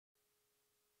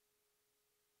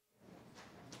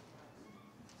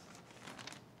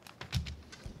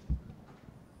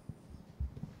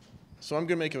So I'm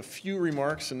going to make a few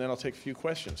remarks, and then I'll take a few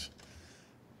questions.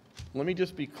 Let me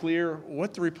just be clear.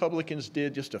 What the Republicans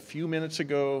did just a few minutes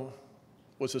ago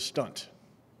was a stunt.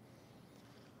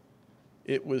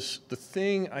 It was the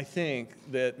thing, I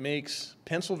think, that makes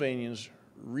Pennsylvanians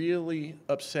really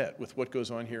upset with what goes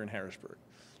on here in Harrisburg.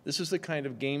 This is the kind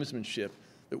of gamesmanship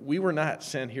that we were not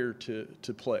sent here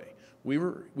to play. We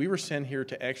were sent here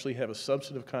to actually have a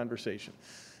substantive conversation.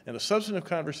 And the substantive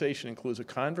conversation includes a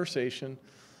conversation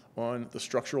on the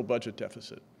structural budget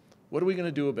deficit. What are we going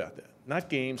to do about that? Not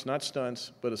games, not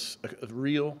stunts, but a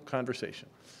real conversation.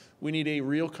 We need a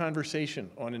real conversation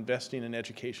on investing in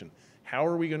education. How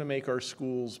are we going to make our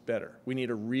schools better? We need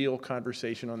a real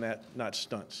conversation on that, not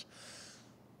stunts.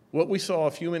 What we saw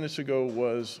a few minutes ago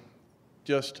was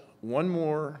just one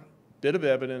more bit of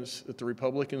evidence that the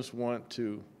Republicans want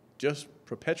to just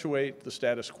perpetuate the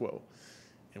status quo.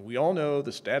 And we all know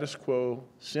the status quo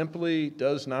simply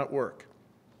does not work.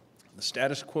 The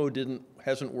status quo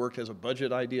hasn't worked as a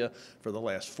budget idea for the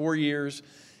last 4 years.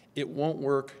 It won't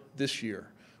work this year.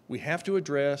 We have to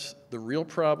address the real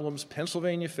problems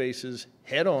Pennsylvania faces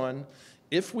head on.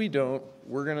 If we don't,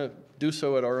 we're going to do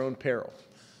so at our own peril.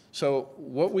 So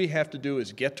what we have to do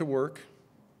is get to work.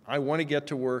 I want to get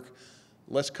to work.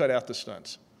 Let's cut out the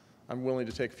stunts. I'm willing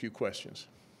to take a few questions.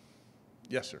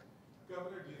 Yes, sir.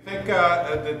 Governor, do you think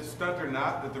that stunt or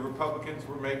not, that the Republicans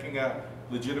were making a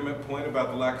legitimate point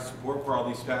about the lack of support for all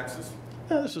these taxes?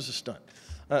 No, this was a stunt.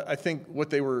 I think what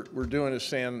they were doing is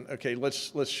saying, okay,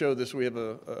 let's show this. We have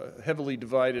a heavily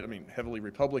divided, heavily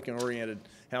Republican-oriented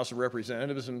House of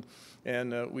Representatives,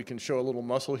 and we can show a little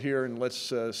muscle here, and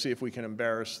let's see if we can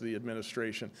embarrass the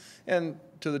administration. And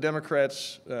to the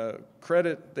Democrats'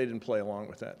 credit, they didn't play along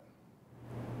with that.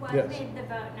 What Yes. made the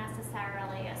vote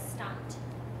necessarily a stunt?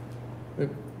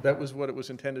 That was what it was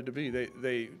intended to be.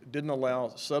 They didn't allow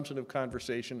substantive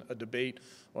conversation, a debate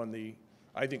on the,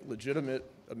 I think,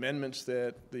 legitimate amendments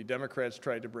that the Democrats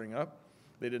tried to bring up.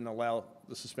 They didn't allow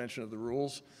the suspension of the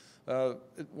rules. At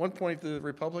one point, the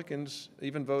Republicans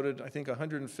even voted, I think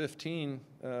 115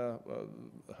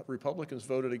 Republicans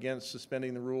voted against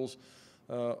suspending the rules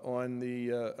on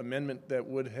the amendment that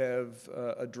would have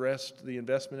addressed the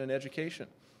investment in education.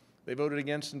 They voted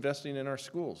against investing in our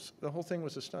schools. The whole thing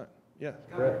was a stunt. Yeah.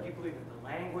 Governor, do you believe that the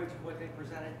language of what they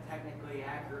presented technically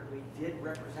accurately did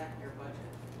represent your budget?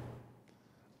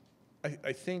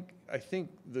 I think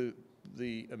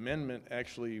the amendment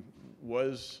actually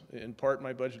was in part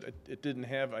my budget. It didn't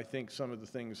have, I think, some of the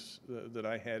things that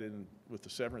I had in with the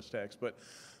severance tax, but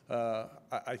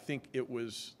I think it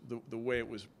was the way it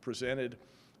was presented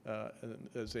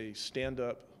as a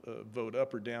stand-up, vote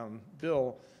up or down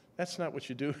bill. That's not what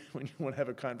you do when you want to have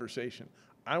a conversation.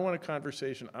 I want a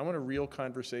conversation. I want a real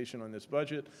conversation on this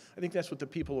budget. I think that's what the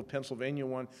people of Pennsylvania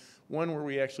want, one where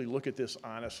we actually look at this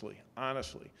honestly.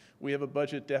 Honestly. We have a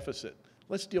budget deficit.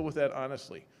 Let's deal with that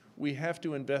honestly. We have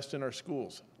to invest in our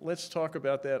schools. Let's talk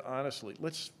about that honestly.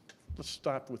 Let's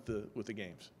stop with the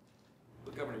games.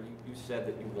 But Governor, you said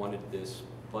that you wanted this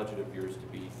budget of yours to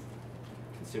be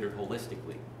considered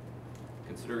holistically.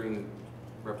 Considering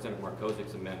Representative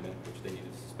Markozic's amendment, which they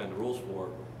needed to suspend the rules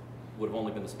for, would have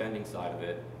only been the spending side of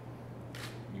it.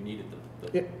 You needed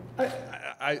the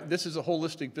Yeah, this is a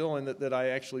holistic bill in that I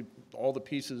actually, all the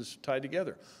pieces tied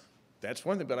together. That's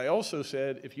one thing, but I also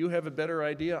said, if you have a better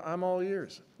idea, I'm all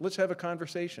ears. Let's have a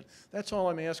conversation. That's all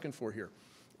I'm asking for here.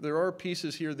 There are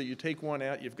pieces here that you take one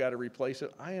out, you've got to replace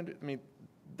it.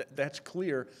 That's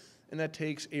clear, and that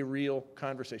takes a real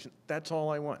conversation. That's all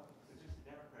I want.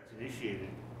 The Democrats initiated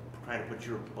trying to put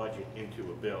your budget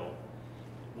into a bill.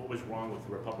 What was wrong with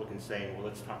the Republicans saying, well,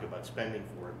 let's talk about spending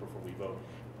for it before we vote,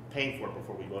 paying for it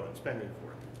before we vote on spending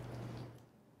for it?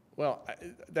 Well,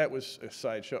 that was a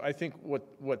sideshow. I think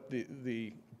what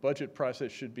the budget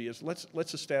process should be is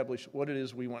let's establish what it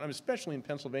is we want. Especially in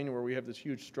Pennsylvania where we have this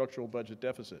huge structural budget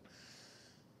deficit.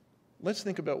 Let's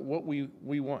think about what we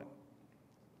want.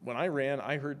 When I ran,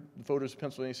 I heard voters of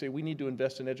Pennsylvania say we need to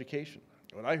invest in education.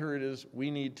 What I heard is we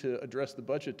need to address the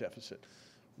budget deficit.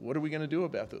 What are we going to do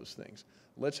about those things?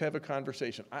 Let's have a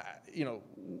conversation.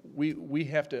 We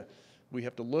have to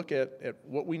look at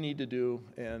what we need to do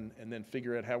and then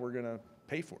figure out how we're going to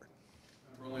pay for it.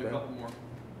 only a couple more.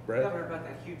 Brad? Governor, about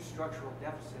that huge structural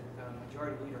deficit,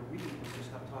 Majority Leader Reid was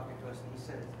just up talking to us, and he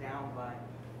said it's down by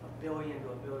 $1 billion to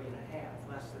 $1.5 billion,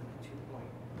 less than the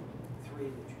 2.3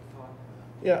 that you talked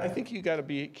about. Yeah, I think you got to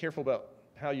be careful about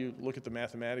how you look at the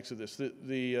mathematics of this.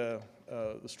 The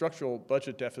structural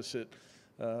budget deficit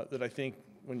that I think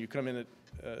when you come in at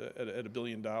 $1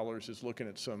 billion is looking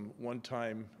at some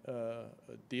one-time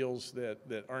deals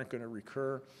that aren't going to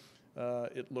recur.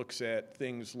 It looks at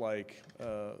things like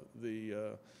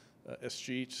the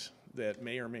escheats that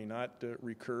may or may not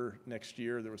recur next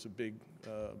year. There was a big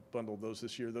bundle of those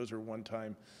this year. Those are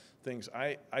one-time things.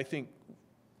 I think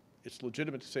it's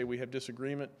legitimate to say we have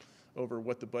disagreement over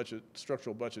what the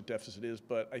structural budget deficit is,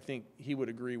 but I think he would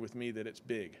agree with me that it's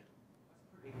big.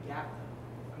 Big gap,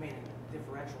 though. I mean,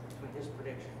 differential between his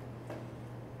prediction.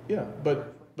 Yeah,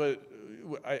 but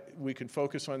we can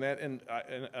focus on that, and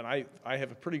I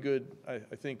have a pretty good, I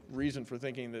think, reason for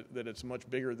thinking that it's much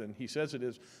bigger than he says it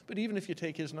is. But even if you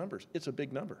take his numbers, it's a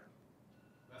big number.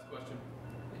 Last question.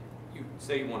 You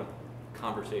say you want a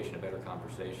conversation, a better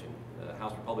conversation. The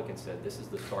House Republicans said this is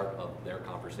the start of their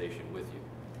conversation with you.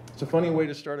 It's a funny way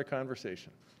to start a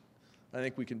conversation. I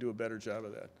think we can do a better job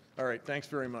of that. All right, thanks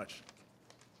very much.